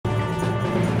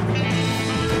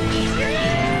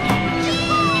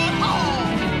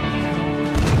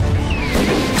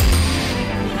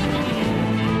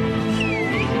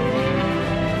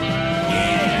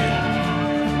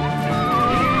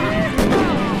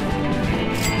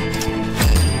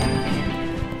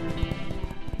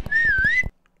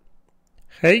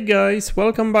Hey guys,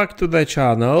 welcome back to the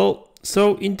channel.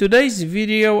 So in today's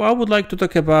video I would like to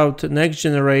talk about next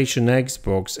generation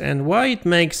Xbox and why it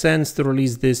makes sense to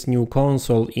release this new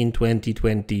console in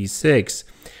 2026.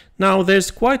 Now there's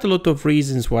quite a lot of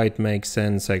reasons why it makes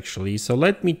sense actually, so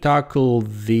let me tackle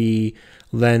the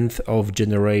length of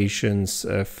generations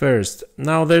first.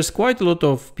 Now there's quite a lot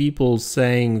of people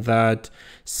saying that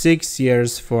 6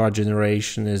 years for a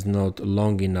generation is not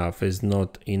long enough, is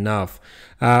not enough.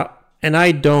 And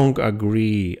I don't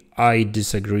agree, I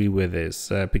disagree with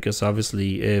this, because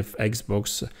obviously if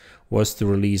Xbox was to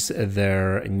release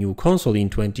their new console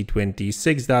in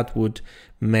 2026, that would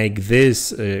make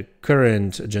this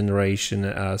current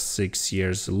generation 6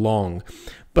 years long.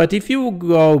 But if you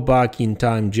go back in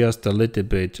time just a little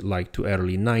bit, like to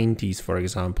early 90s, for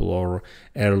example, or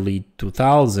early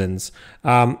 2000s,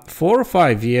 4 or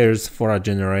 5 years for a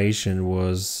generation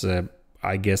was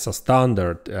I guess a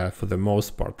standard for the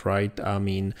most part, right? I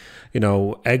mean, you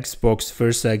know, first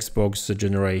Xbox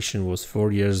generation was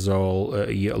 4 years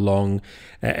long.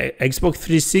 Xbox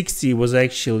 360 was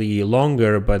actually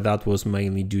longer, but that was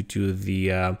mainly due to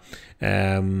the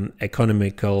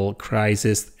economical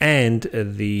crisis and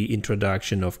the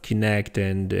introduction of Kinect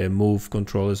and Move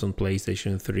controllers on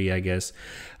PlayStation 3, I guess.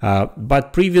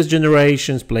 But previous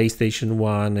generations, PlayStation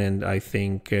 1 and I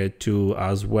think 2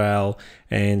 as well,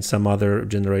 and some other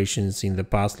generations in the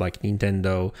past like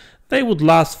Nintendo, they would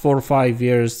last 4 or 5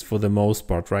 years for the most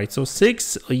part, right? So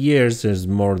 6 years is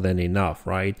more than enough,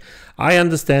 right? I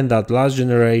understand that last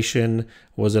generation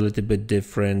was a little bit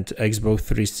different. Xbox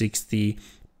 360,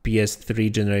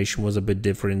 PS3 generation was a bit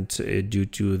different due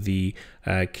to the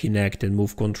Kinect and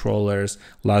Move controllers.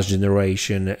 Last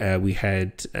generation we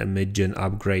had mid-gen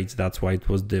upgrades, that's why it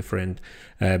was different.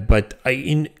 But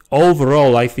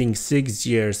overall, I think 6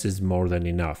 years is more than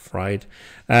enough, right?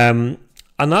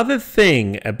 Another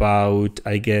thing about,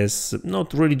 I guess,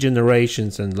 not really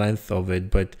generations and length of it,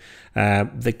 but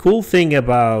the cool thing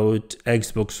about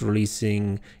Xbox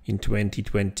releasing in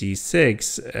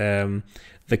 2026,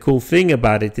 the cool thing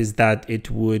about it is that it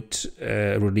would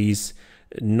release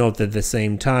not at the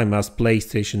same time as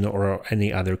PlayStation or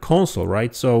any other console,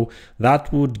 right? So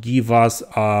that would give us,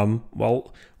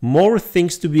 well, more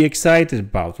things to be excited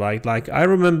about, right? Like I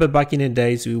remember back in the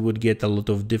days we would get a lot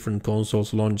of different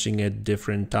consoles launching at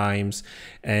different times,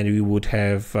 and we would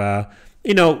have,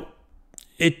 you know,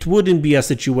 it wouldn't be a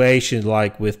situation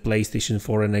like with PlayStation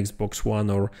 4 and Xbox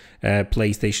One or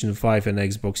PlayStation 5 and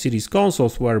Xbox Series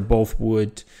consoles where both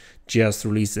would just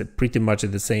release it pretty much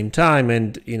at the same time,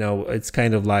 and you know, it's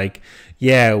kind of like,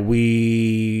 yeah,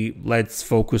 let's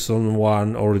focus on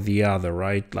one or the other,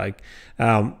 right? Like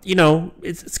you know,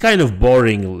 it's kind of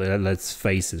boring, let's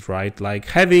face it, right? Like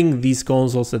having these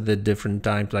consoles at the different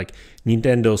times, like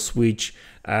Nintendo Switch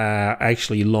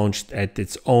actually launched at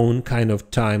its own kind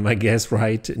of time, I guess,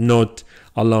 right? Not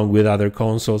along with other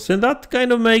consoles, and that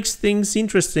kind of makes things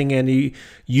interesting, and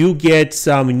you get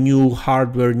some new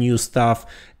hardware, new stuff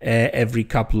every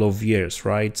couple of years,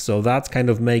 right? So that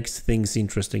kind of makes things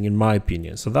interesting in my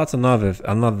opinion. So that's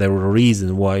another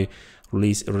reason why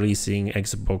releasing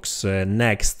Xbox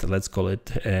Next, let's call it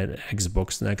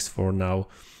Xbox Next for now,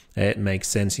 it makes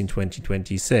sense in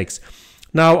 2026.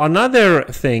 Now another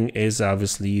thing is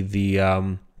obviously the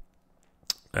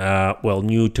well,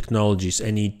 new technologies,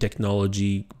 any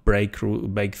technology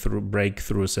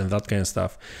breakthroughs and that kind of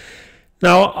stuff.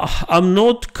 Now, I'm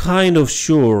not kind of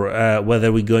sure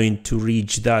whether we're going to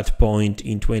reach that point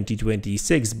in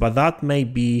 2026, but that may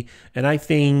be, and I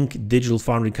think Digital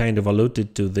Foundry kind of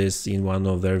alluded to this in one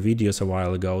of their videos a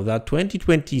while ago, that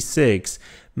 2026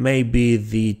 may be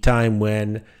the time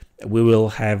when we will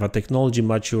have a technology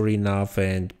mature enough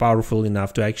and powerful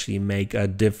enough to actually make a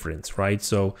difference, right?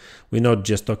 So we're not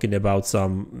just talking about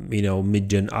some, you know,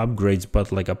 mid-gen upgrades,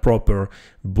 but like a proper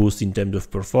boost in terms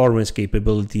of performance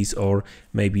capabilities, or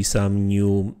maybe some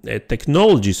new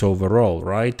technologies overall,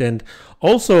 right? And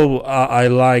also I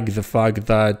like the fact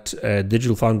that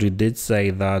Digital Foundry did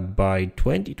say that by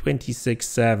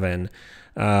 2026-7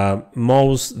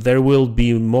 there will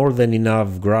be more than enough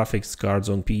graphics cards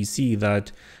on PC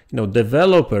that, you know,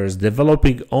 developers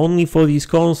developing only for these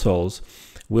consoles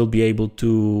will be able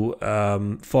to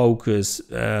focus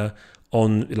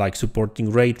on like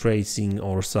supporting ray tracing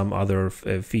or some other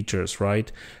features,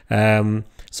 right?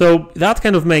 So that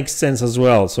kind of makes sense as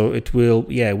well. So it will,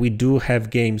 yeah, we do have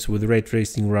games with ray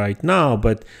tracing right now,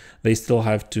 but they still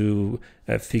have to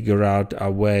figure out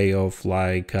a way of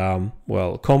like,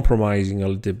 well, compromising a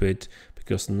little bit,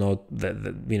 because not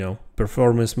the you know,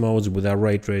 performance modes without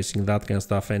ray tracing, that kind of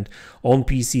stuff. And on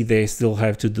PC they still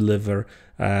have to deliver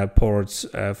ports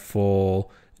for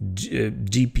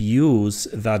GPUs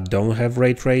that don't have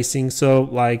ray tracing. So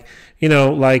like, you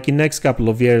know, like in next couple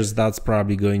of years, that's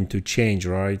probably going to change,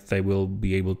 right? They will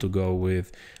be able to go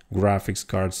with graphics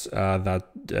cards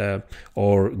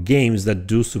or games that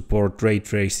do support ray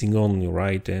tracing only,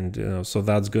 right? And so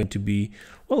that's going to be,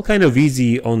 well, kind of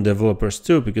easy on developers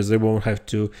too, because they won't have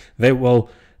to,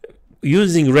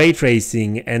 using ray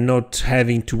tracing and not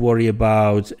having to worry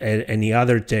about any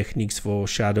other techniques for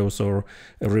shadows or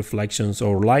reflections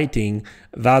or lighting.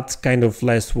 That's kind of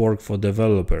less work for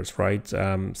developers, right?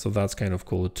 So that's kind of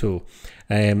cool too.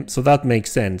 So that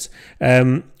makes sense.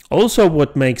 Also,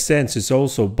 what makes sense is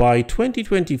also by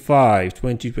 2025,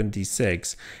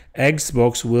 2026,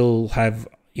 Xbox will have,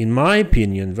 in my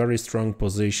opinion, very strong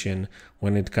position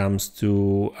when it comes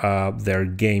to their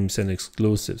games and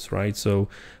exclusives, right? So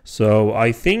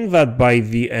I think that by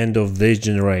the end of this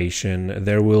generation,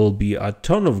 there will be a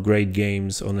ton of great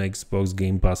games on Xbox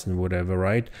Game Pass and whatever,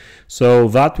 right? So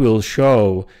that will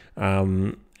show,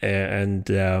 you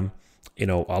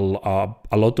know,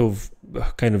 a lot of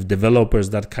kind of developers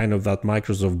that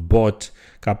Microsoft bought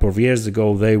a couple of years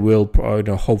ago, they will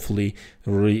hopefully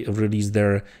release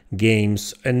their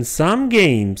games, and some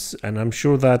games, and I'm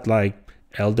sure that like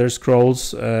Elder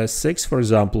Scrolls 6, for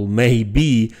example, may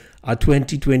be a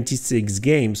 2026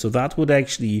 game. So that would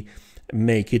actually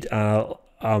make it a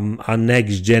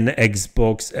next-gen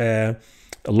Xbox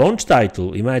launch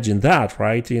title. Imagine that,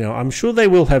 right? You know, I'm sure they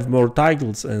will have more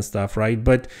titles and stuff, right?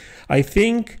 But I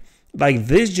think like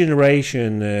this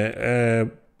generation,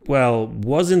 well,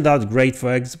 wasn't that great for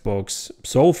Xbox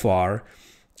so far.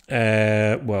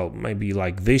 Well, maybe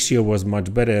like this year was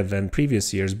much better than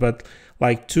previous years, but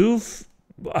like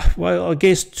I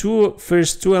guess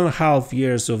first 2.5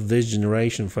 years of this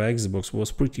generation for Xbox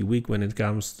was pretty weak when it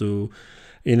comes to,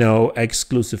 you know,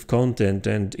 exclusive content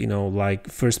and, you know, like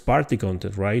first party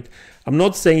content, right? I'm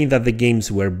not saying that the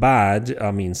games were bad.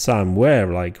 I mean, some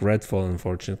were, like Redfall,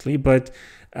 unfortunately, but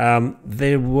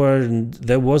there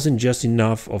wasn't just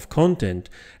enough of content.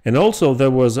 And also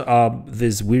there was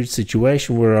this weird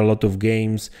situation where a lot of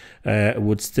games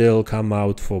would still come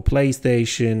out for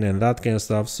PlayStation and that kind of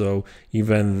stuff. So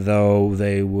even though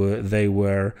they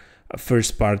were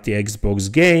first party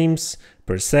Xbox games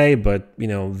per se, but you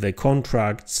know, the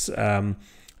contracts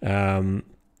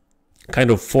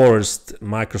kind of forced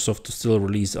Microsoft to still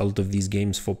release a lot of these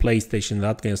games for PlayStation,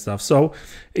 that kind of stuff. So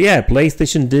yeah,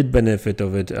 PlayStation did benefit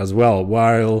of it as well,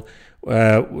 while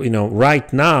you know,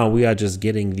 right now we are just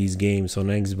getting these games on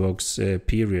Xbox,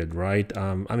 period, right?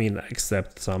 I mean,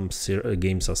 except some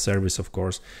games as service, of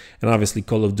course, and obviously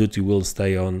Call of Duty will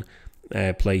stay on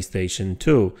PlayStation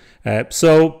 2.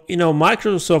 So, you know,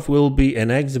 Microsoft will be and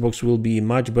Xbox will be in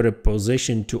much better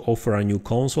position to offer a new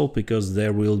console, because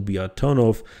there will be a ton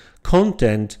of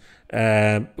content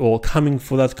or coming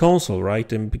for that console,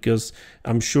 right? And because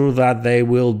I'm sure that they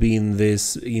will be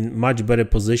in much better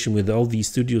position with all these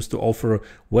studios to offer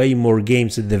way more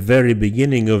games at the very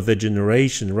beginning of the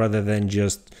generation rather than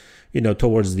just, you know,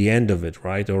 towards the end of it,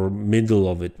 right? Or middle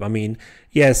of it. I mean,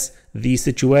 yes, the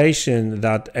situation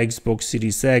that Xbox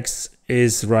Series X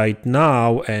is right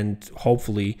now, and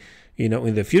hopefully, you know,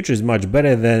 in the future is much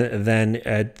better than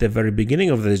at the very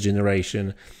beginning of this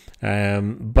generation.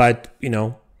 But, you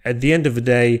know, at the end of the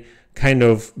day, kind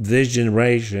of this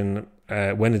generation,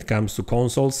 when it comes to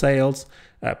console sales,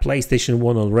 PlayStation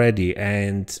won already,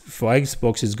 and for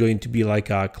Xbox it's going to be like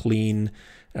a clean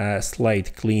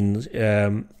slate, clean,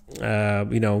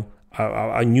 you know,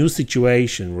 a new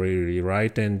situation, really,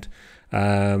 right? And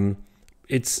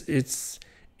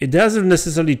it doesn't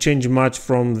necessarily change much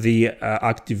from the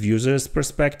active users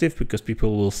perspective, because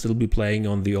people will still be playing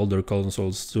on the older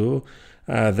consoles too.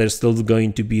 There's still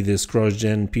going to be this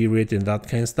cross-gen period and that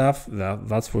kind of stuff,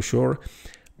 that's for sure.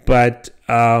 But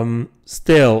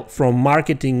still, from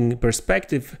marketing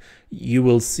perspective, you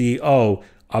will see, oh,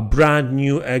 a brand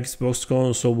new Xbox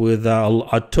console with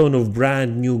a ton of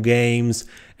brand new games,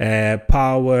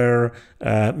 power,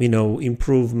 you know,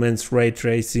 improvements, ray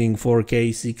tracing,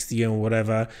 4K 60 and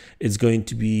whatever. It's going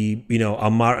to be, you know,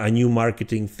 a new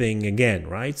marketing thing again,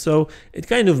 right? So it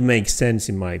kind of makes sense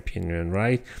in my opinion,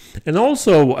 right? And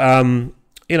also,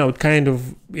 you know, kind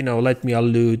of, you know, let me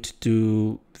allude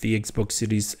to the Xbox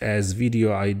Series S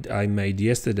video I made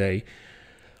yesterday.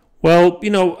 Well, you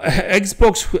know,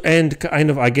 Xbox and kind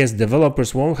of, I guess,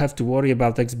 developers won't have to worry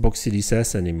about Xbox Series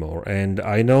S anymore. And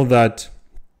I know that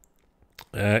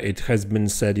it has been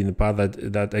said in the past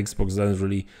that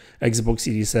Xbox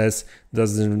Series S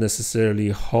doesn't necessarily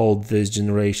hold this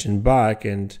generation back,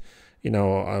 and you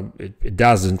know, it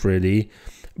doesn't really.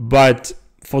 But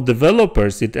for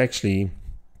developers, it actually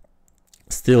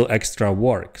still extra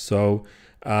work. So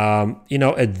you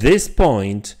know, at this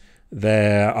point,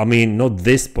 I mean, not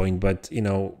this point, but, you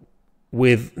know,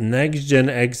 with next gen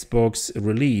Xbox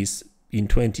release in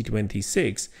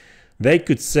 2026, they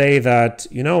could say that,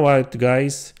 you know what,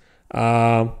 guys,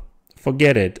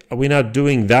 forget it. We're not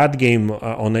doing that game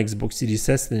on Xbox Series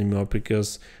S anymore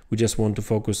because we just want to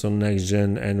focus on next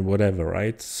gen and whatever,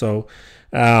 right? So,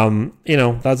 you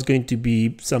know, that's going to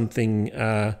be something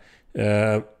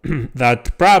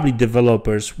that probably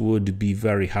developers would be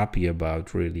very happy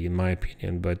about, really, in my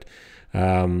opinion. But,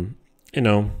 you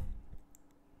know,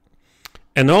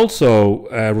 and also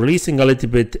releasing a little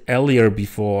bit earlier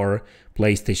before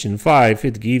PlayStation 5,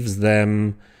 it gives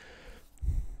them,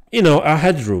 you know, a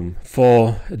headroom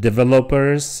for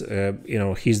developers. You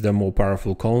know, here's the more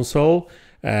powerful console.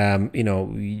 You know,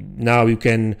 now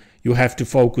you have to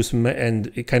focus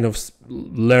and kind of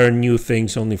learn new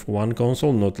things only for one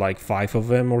console, not like 5 of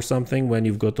them or something when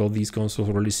you've got all these consoles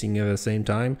releasing at the same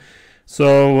time.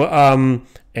 So,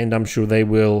 and I'm sure they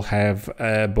will have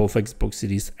both Xbox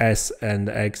Series S and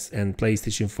X and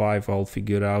PlayStation 5 all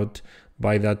figured out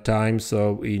by that time.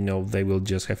 So, you know, they will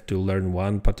just have to learn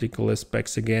one particular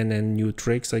specs again and new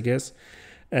tricks, I guess.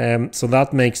 So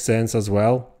that makes sense as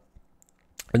well.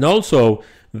 And also,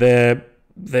 I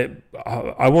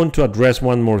want to address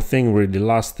one more thing, really,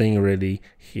 last thing really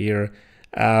here.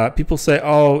 People say,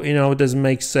 oh, you know, it doesn't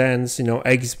make sense, you know,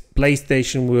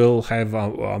 PlayStation will have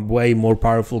a way more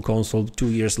powerful console 2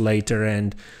 years later,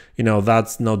 and, you know,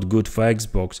 that's not good for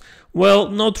Xbox. Well,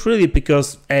 not really,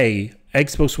 because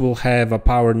Xbox will have a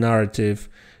power narrative,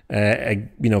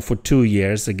 you know, for 2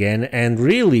 years again, and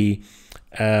really,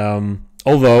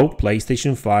 although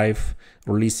PlayStation 5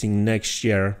 releasing next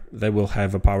year, they will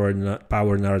have a power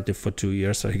narrative for 2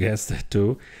 years, I guess,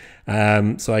 too.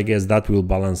 So I guess that will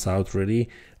balance out, really.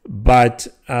 But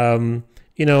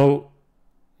you know,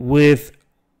 with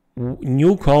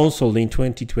new console in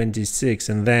 2026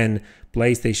 and then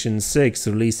PlayStation 6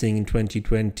 releasing in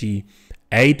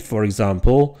 2028, for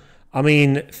example, I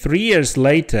mean, 3 years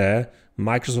later,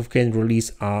 Microsoft can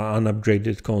release an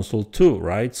upgraded console too,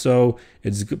 right? So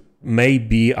it's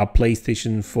maybe a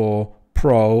PlayStation 4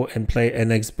 Pro and an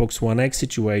Xbox One X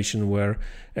situation where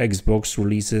Xbox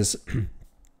releases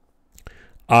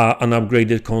an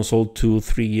upgraded console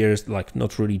 2-3 years, like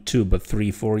not really 2 but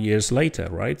 3-4 years later,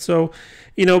 right? So,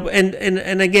 you know,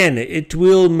 and again, it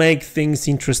will make things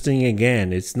interesting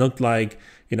again. It's not like,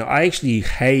 you know, I actually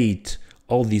hate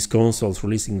all these consoles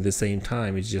releasing at the same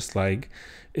time. It's just like,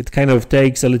 it kind of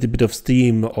takes a little bit of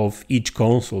steam of each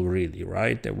console, really,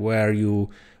 right?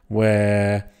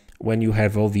 When you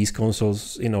have all these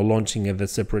consoles, you know, launching at the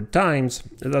separate times,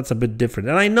 that's a bit different.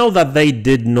 And I know that they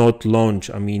did not launch,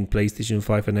 I mean, PlayStation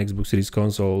 5 and Xbox Series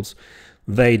consoles,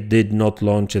 they did not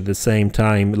launch at the same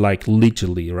time, like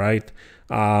literally, right?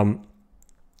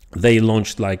 They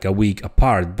launched like a week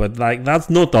apart, but like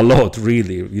that's not a lot,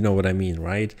 really, you know what I mean,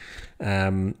 right?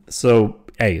 So,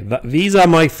 hey, these are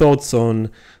my thoughts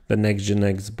on the next-gen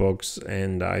Xbox,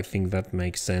 and I think that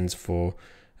makes sense for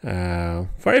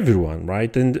everyone,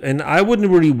 right? And I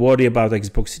wouldn't really worry about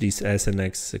Xbox Series S and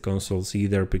X consoles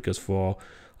either, because for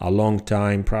a long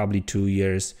time, probably 2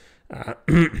 years,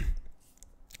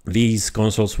 these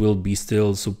consoles will be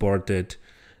still supported,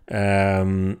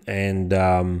 because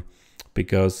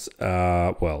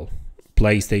well,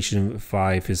 PlayStation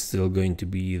 5 is still going to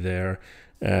be there.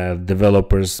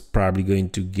 Developers probably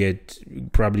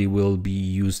will be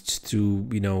used to,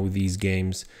 you know, these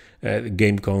games,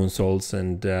 game consoles,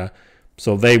 and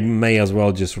so they may as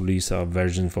well just release a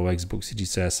version for Xbox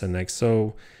Series S and X.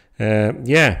 So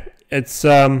yeah, it's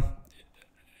a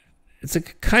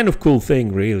kind of cool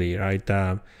thing, really, right?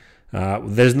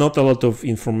 There's not a lot of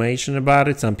information about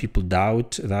it. Some people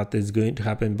doubt that it's going to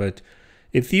happen, but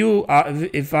if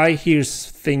I hear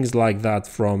things like that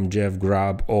from Jeff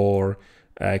Grubb or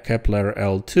Kepler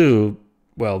L2,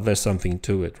 well, there's something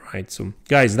to it, right? So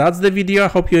guys, that's the video. I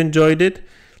hope you enjoyed it.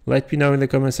 Let me know in the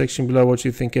comment section below what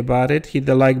you think about it. Hit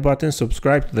the like button,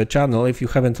 subscribe to the channel if you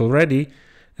haven't already,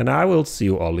 and I will see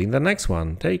you all in the next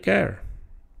one. Take care.